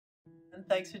and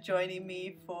thanks for joining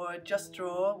me for Just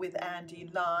Draw with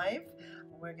Andy Live.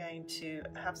 We're going to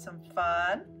have some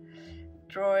fun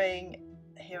drawing.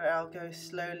 Here I'll go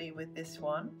slowly with this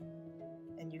one,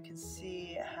 and you can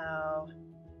see how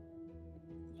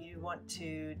you want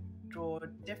to draw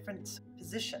different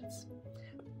positions,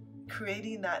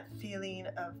 creating that feeling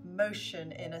of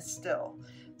motion in a still.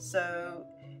 So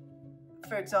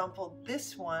for example,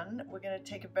 this one, we're going to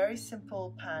take a very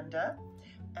simple panda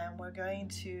and we're going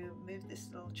to move this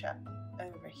little chap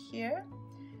over here,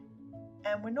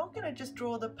 and we're not going to just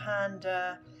draw the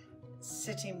panda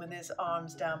sitting with his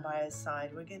arms down by his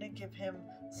side. We're going to give him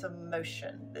some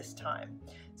motion this time.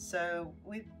 So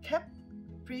we've kept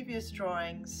previous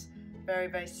drawings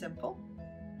very simple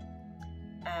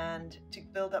and to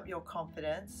build up your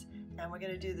confidence, and we're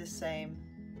going to do the same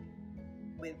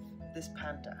with this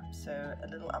panda. So a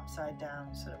little upside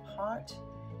down sort of heart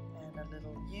and a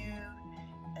little U,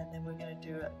 and then we're going to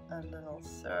do a little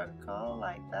circle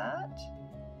like that.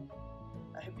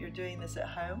 I hope you're doing this at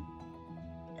home.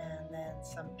 And then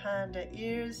some panda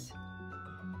ears,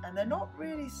 and they're not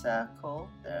really circle,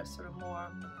 they're sort of more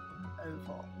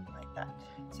oval like that.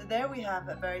 So there we have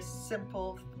a very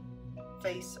simple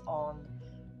face on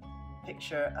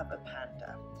picture of a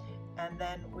panda. And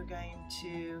then we're going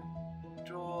to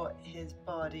draw his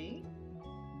body,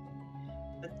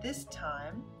 but this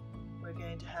time we're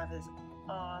going to have his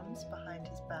arms behind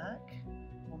his back,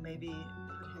 or maybe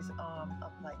put his arm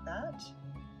up like that,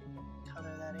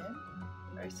 color that in.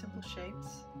 Very simple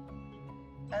shapes,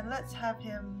 and let's have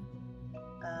him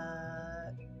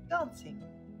dancing.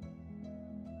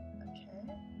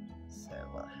 Okay, so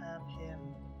we'll have him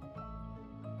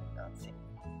dancing.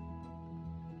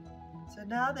 So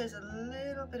now there's a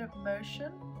little bit of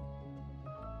motion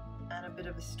and a bit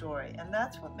of a story, and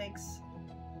that's what makes,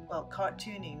 well,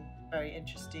 cartooning very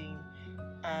interesting,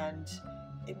 and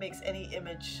it makes any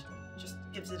image, just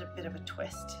gives it a bit of a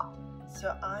twist.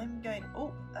 So I'm going,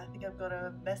 oh, I think I've got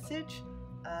a message.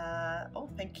 Oh,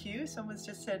 thank you. Someone's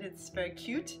just said it's very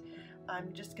cute.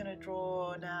 I'm just going to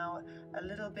draw now a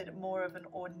little bit more of an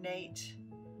ornate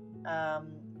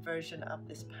version of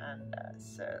this panda.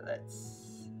 So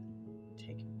let's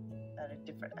take it at a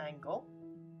different angle.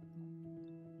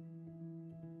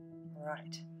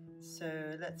 Right,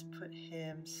 so let's put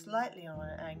him slightly on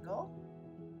an angle.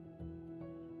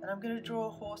 And I'm going to draw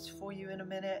a horse for you in a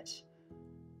minute,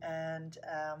 and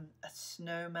a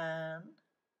snowman,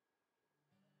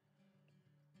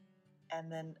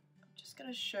 and then I'm just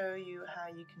going to show you how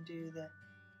you can do the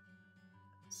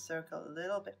circle a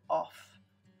little bit off,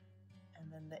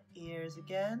 and then the ears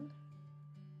again,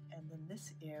 and then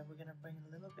this ear we're going to bring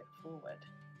a little bit forward.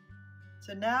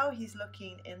 So now he's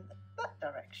looking in that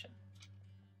direction.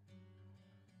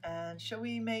 And shall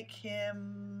we make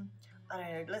him, I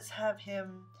don't know, let's have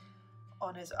him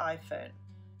on his iPhone,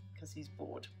 because he's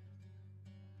bored,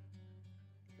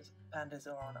 because pandas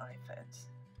are on iPhones.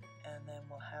 And then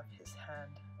we'll have his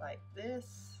hand like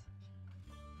this,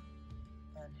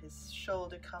 and his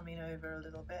shoulder coming over a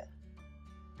little bit,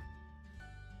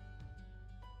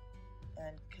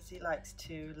 and because he likes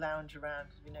to lounge around,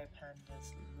 because we know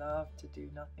pandas love to do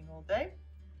nothing all day.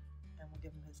 And we'll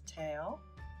give him his tail,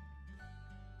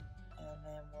 and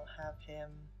then we'll have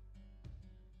him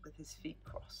with his feet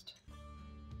crossed.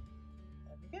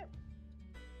 There we go.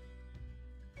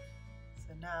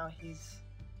 So now he's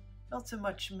not so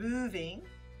much moving,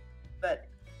 but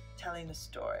telling a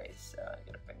story. So I'm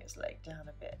going to bring his leg down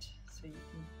a bit, so you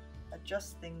can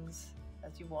adjust things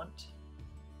as you want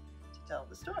to tell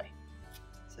the story.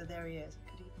 So there he is. I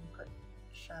could even put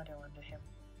a shadow under him.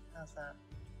 How's that?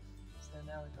 So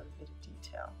now we've got a bit of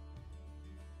detail.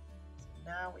 So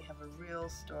now we have a real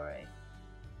story.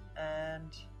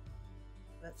 And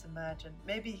let's imagine,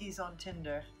 maybe he's on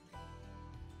Tinder,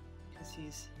 because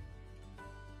he's,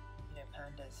 you know,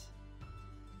 pandas,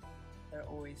 they're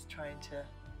always trying to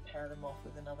pair them off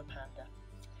with another panda.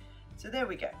 So there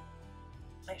we go.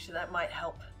 Actually, that might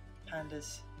help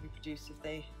pandas reproduce if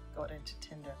they got into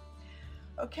Tinder.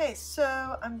 Okay,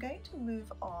 so I'm going to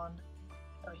move on.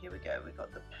 Oh, here we go. We've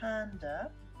got the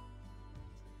panda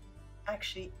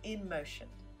actually in motion.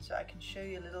 So I can show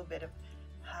you a little bit of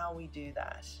how we do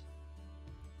that.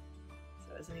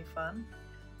 So is any fun?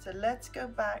 So let's go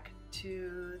back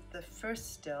to the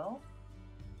first still,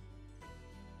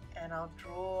 and I'll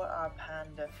draw our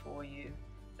panda for you,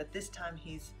 but this time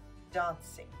he's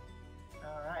dancing.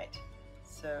 All right,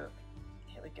 so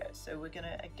here we go. So we're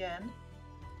gonna, again,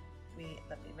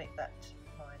 let me make that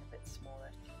line a bit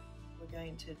smaller. We're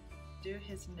going to do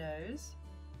his nose,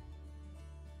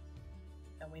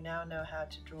 and we now know how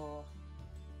to draw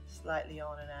slightly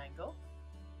on an angle.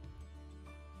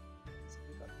 So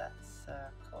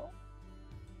circle.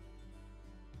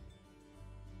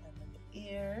 And then the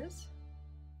ears.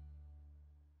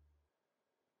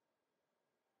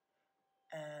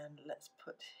 And let's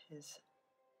put his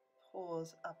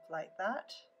paws up like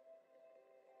that.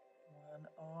 One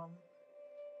arm,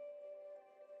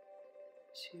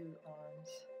 two arms.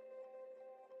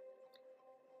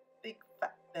 Big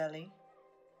fat belly.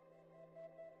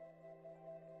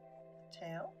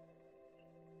 Tail.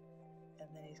 And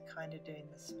then he's kind of doing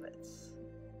the splits.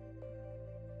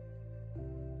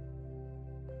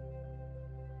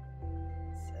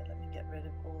 So let me get rid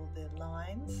of all the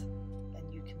lines,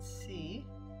 and you can see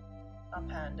our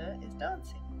panda is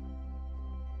dancing.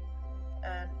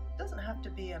 And it doesn't have to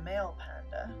be a male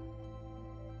panda,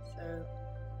 so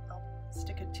I'll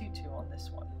stick a tutu on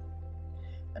this one.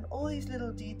 And all these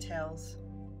little details,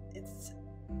 it's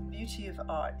the beauty of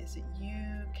art is that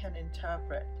you can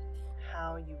interpret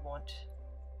how you want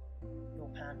your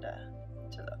panda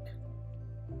to look.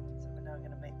 So we're now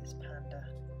going to make this panda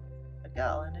a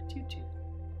girl in a tutu.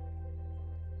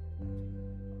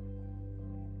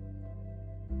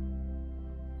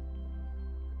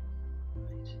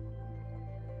 Right.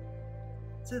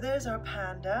 So there's our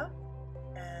panda,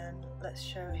 and let's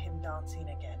show him dancing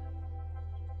again.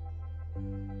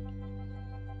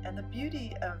 And the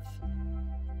beauty of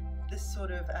this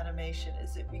sort of animation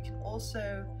is that we can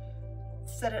also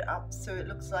set it up so it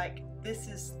looks like this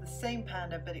is the same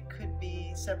panda, but it could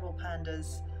be several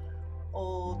pandas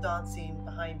all dancing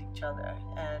behind each other,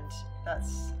 and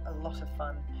that's a lot of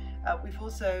fun. I've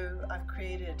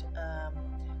created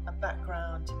a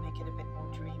background to make it a bit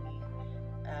more dreamy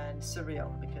and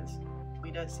surreal, because we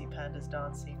don't see pandas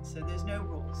dancing, so there's no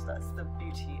rules. That's the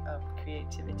beauty of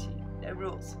creativity. No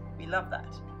rules. We love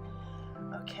that.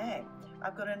 Okay,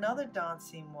 I've got another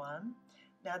dancing one.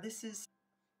 Now this is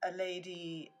a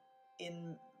lady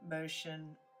in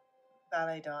motion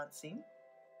ballet dancing,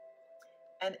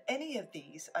 and any of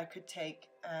these I could take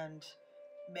and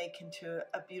make into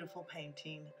a beautiful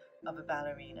painting of a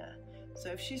ballerina. So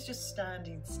if she's just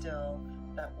standing still,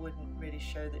 that wouldn't really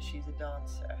show that she's a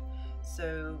dancer.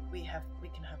 So we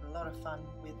can have a lot of fun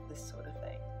with this sort of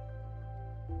thing.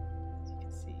 As you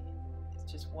can see,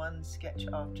 it's just one sketch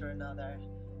after another,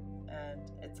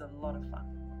 and it's a lot of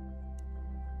fun.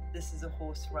 This is a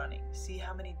horse running. See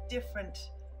how many different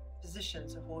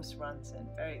positions a horse runs in.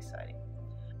 Very exciting.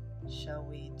 Shall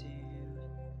we do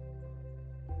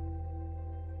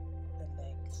the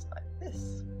legs like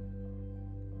this?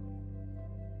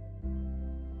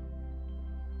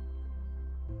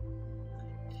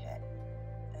 Okay,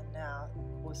 and now the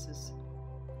horse's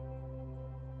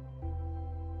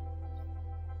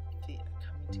feet are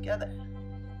coming together.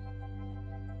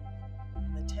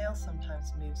 And the tail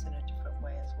sometimes moves in a different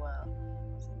way as well.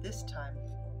 So this time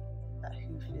that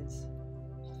hoof is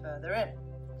further in.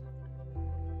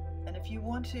 And if you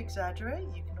want to exaggerate,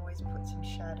 you can always put some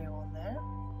shadow on there.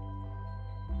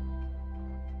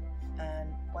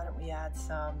 And why don't we add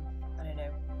some, I don't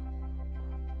know,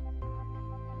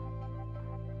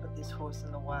 put this horse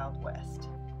in the Wild West.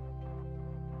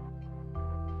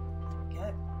 There we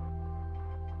go.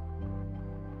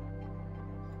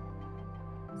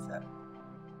 So,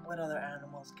 what other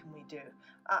animals can we do?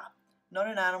 Not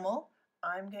an animal.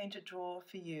 I'm going to draw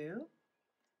for you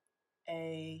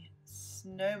a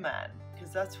snowman,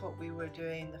 because that's what we were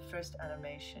doing the first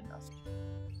animation.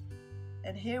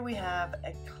 And here we have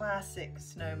a classic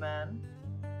snowman,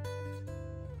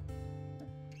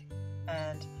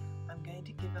 and I'm going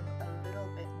to give him a little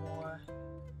bit more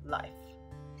life.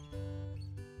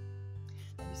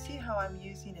 And you see how I'm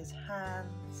using his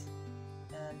hands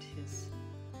and his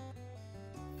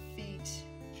feet.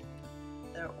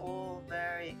 They're all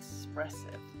very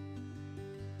expressive.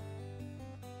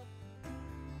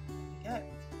 Okay,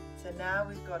 so now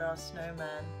we've got our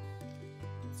snowman.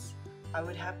 I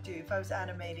would have to, if I was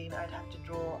animating, I'd have to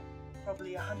draw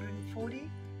probably 140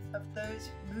 of those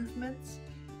movements,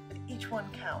 but each one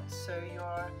counts. So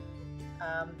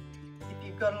if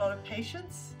you've got a lot of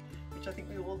patience, which I think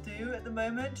we all do at the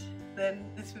moment, then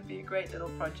this would be a great little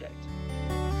project.